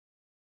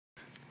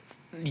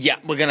Yeah,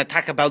 we're going to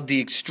talk about the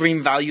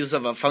extreme values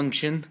of a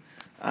function.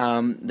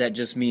 That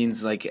just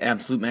means like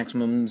absolute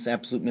maximums,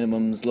 absolute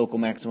minimums, local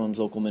maximums,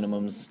 local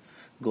minimums,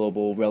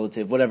 global,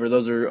 relative, whatever.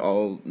 Those are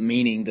all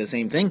meaning the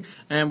same thing,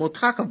 and we'll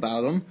talk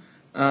about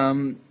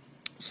them.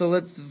 So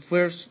let's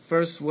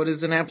first, what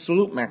is an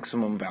absolute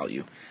maximum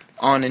value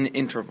on an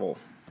interval?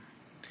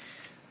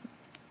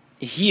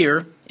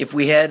 Here, if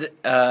we had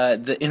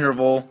the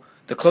interval,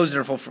 the closed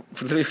interval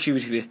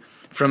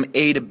from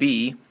A to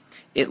B,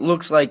 it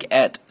looks like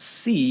at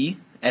C,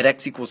 at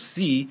x equals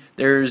C,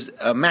 there's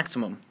a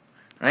maximum,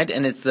 right?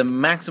 And it's the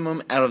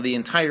maximum out of the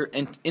entire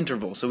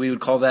interval. So we would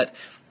call that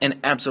an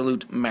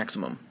absolute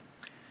maximum.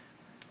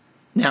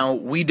 Now,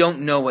 we don't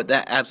know what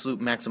that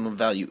absolute maximum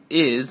value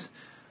is,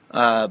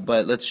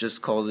 but let's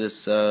just call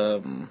this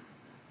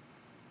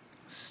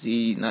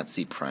C, not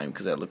C prime,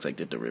 because that looks like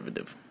the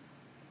derivative.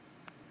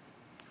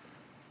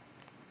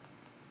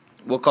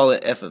 We'll call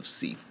it f of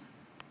C.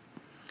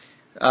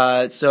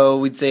 So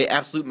we'd say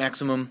absolute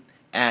maximum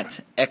at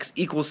x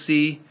equals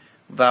C,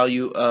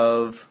 value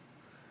of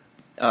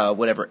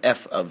whatever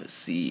f of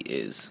C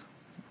is.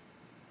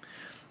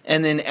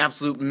 And then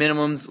absolute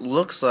minimums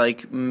looks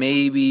like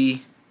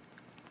maybe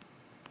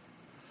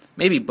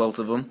both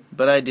of them,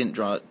 but I didn't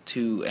draw it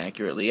too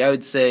accurately. I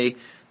would say,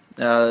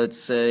 let's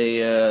say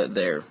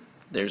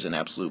there's an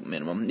absolute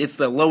minimum. It's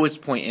the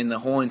lowest point in the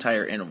whole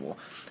entire interval.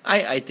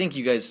 I think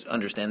you guys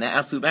understand that.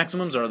 Absolute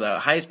maximums are the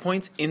highest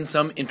points in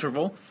some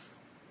interval.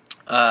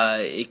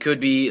 It could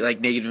be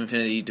like negative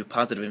infinity to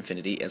positive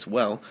infinity as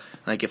well.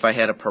 Like if I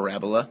had a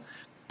parabola,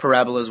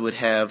 parabolas would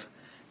have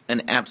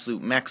an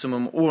absolute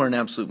maximum or an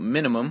absolute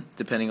minimum,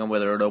 depending on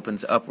whether it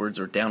opens upwards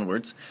or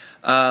downwards.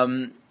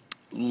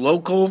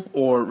 Local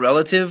or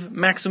relative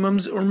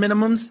maximums or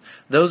minimums,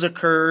 those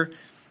occur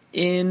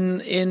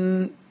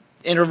in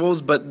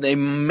intervals, but they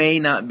may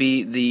not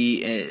be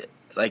the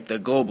like the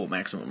global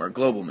maximum or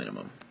global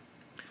minimum.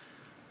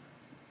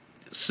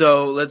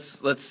 So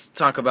let's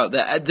talk about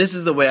that. This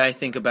is the way I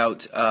think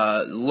about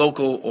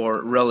local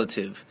or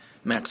relative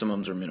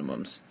maximums or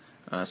minimums.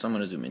 So I'm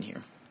going to zoom in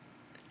here.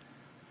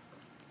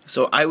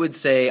 So I would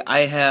say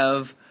I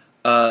have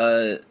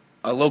a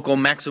local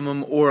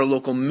maximum or a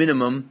local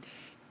minimum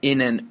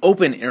in an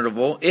open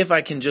interval if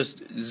I can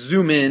just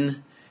zoom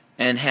in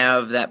and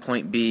have that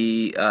point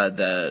be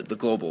the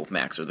global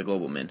max or the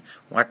global min.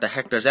 What the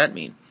heck does that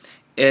mean?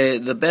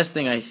 The best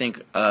thing I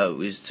think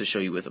is to show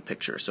you with a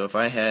picture. So if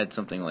I had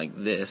something like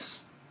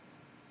this,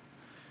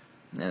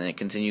 and it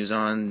continues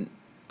on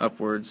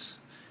upwards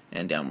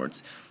and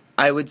downwards,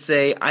 I would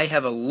say I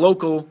have a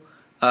local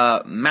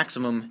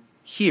maximum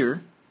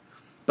here,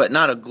 but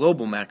not a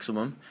global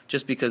maximum,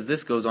 just because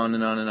this goes on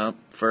and on and up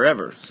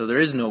forever. So there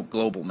is no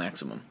global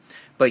maximum.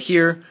 But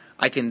here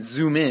I can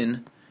zoom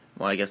in.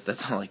 Well, I guess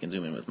that's all I can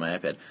zoom in with my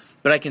iPad.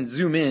 But I can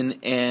zoom in,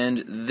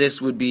 and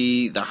this would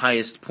be the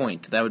highest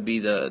point. That would be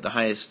the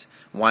highest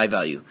y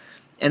value.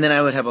 And then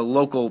I would have a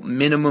local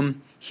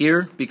minimum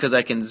here, because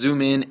I can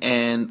zoom in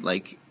and,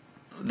 like,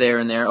 there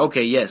and there.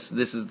 Okay, yes,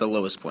 this is the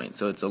lowest point,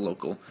 so it's a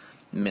local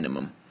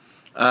minimum.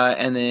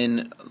 And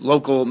then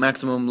local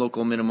maximum,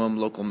 local minimum,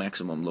 local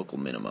maximum, local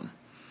minimum.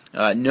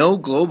 No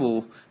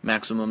global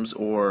maximums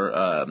or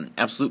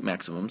absolute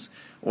maximums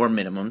or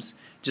minimums,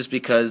 just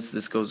because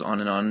this goes on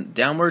and on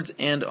downwards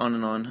and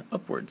on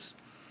upwards.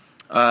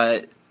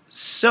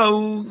 So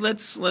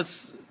let's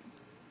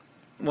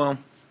well,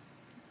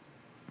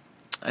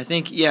 I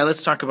think, yeah,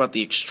 let's talk about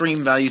the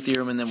extreme value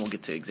theorem, and then we'll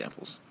get to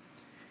examples.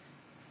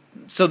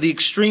 So the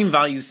extreme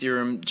value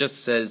theorem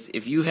just says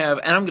if you have,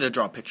 and I'm going to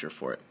draw a picture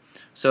for it.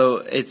 So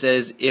it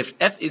says if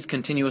f is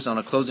continuous on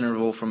a closed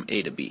interval from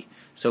A to B.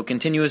 So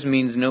continuous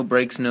means no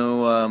breaks,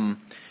 no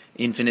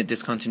infinite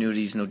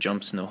discontinuities, no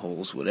jumps, no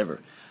holes, whatever.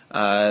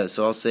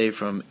 So I'll say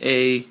from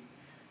A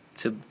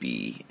to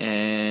B,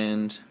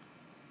 and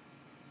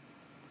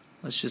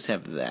let's just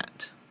have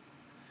that.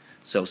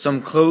 So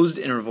some closed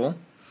interval,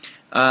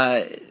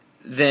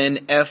 then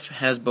f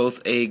has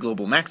both a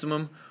global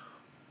maximum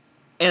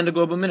and a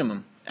global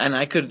minimum. And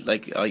I could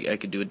I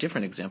could do a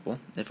different example.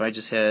 If I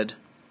just had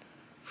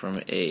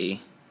from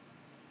A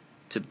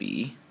to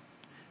B,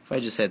 if I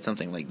just had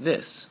something like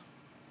this,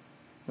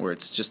 where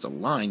it's just a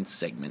line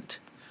segment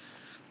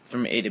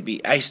from A to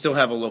B, I still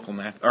have a local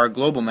or a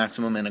global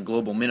maximum and a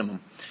global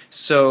minimum.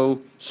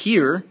 So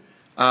here,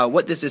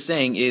 what this is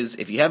saying is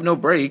if you have no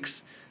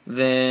breaks,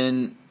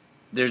 then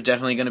there's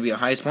definitely going to be a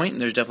highest point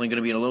and there's definitely going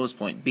to be a lowest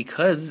point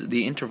because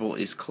the interval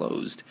is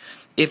closed.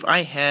 If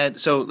I had,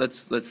 so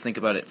let's think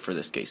about it for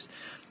this case.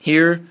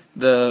 Here,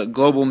 the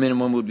global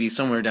minimum would be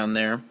somewhere down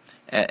there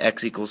at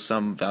x equals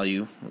some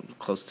value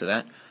close to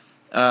that.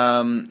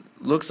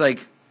 Looks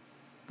like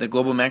the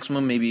global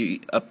maximum may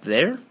be up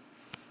there,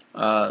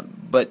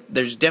 but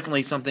there's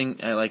definitely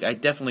something, I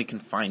definitely can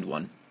find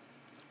one,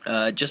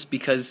 just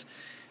because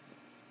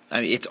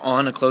it's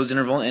on a closed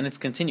interval and it's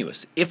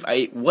continuous. If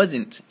it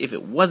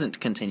wasn't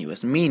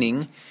continuous,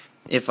 meaning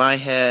if I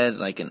had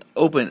like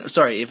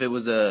if it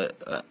was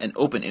an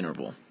open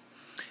interval,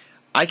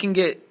 I can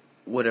get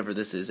whatever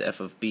this is, f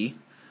of b.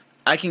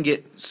 I can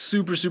get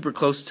super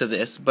close to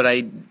this, but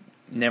I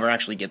never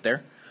actually get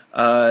there.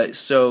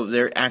 So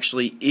there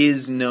actually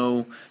is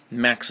no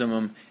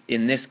maximum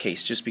in this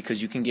case, just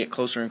because you can get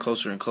closer and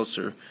closer and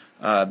closer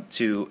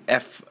to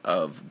f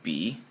of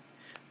b,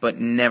 but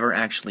never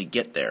actually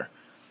get there.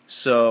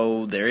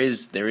 So there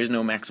is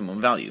no maximum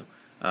value,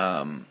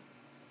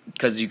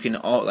 because you can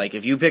like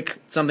if you pick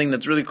something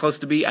that's really close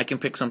to b, I can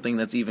pick something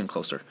that's even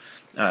closer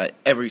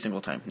every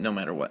single time, no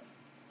matter what.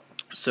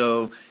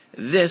 So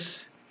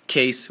this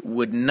case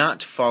would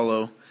not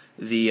follow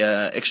the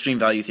extreme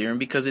value theorem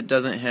because it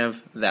doesn't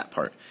have that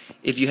part.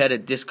 If you had a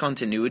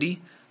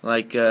discontinuity,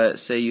 like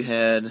say you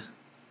had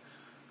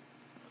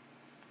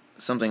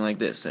something like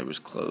this that was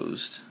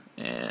closed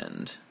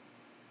and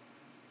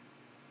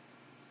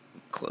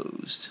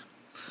closed,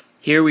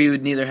 here we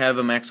would neither have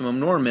a maximum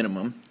nor a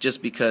minimum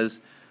just because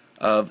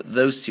of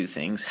those two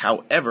things.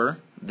 However,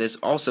 this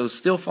also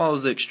still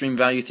follows the extreme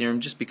value theorem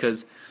just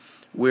because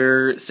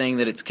we're saying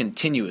that it's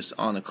continuous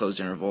on the closed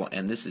interval,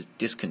 and this is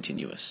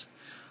discontinuous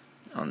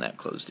on that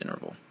closed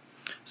interval.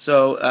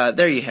 So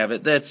there you have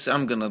it.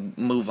 I'm gonna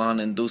move on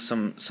and do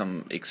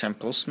some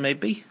examples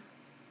maybe.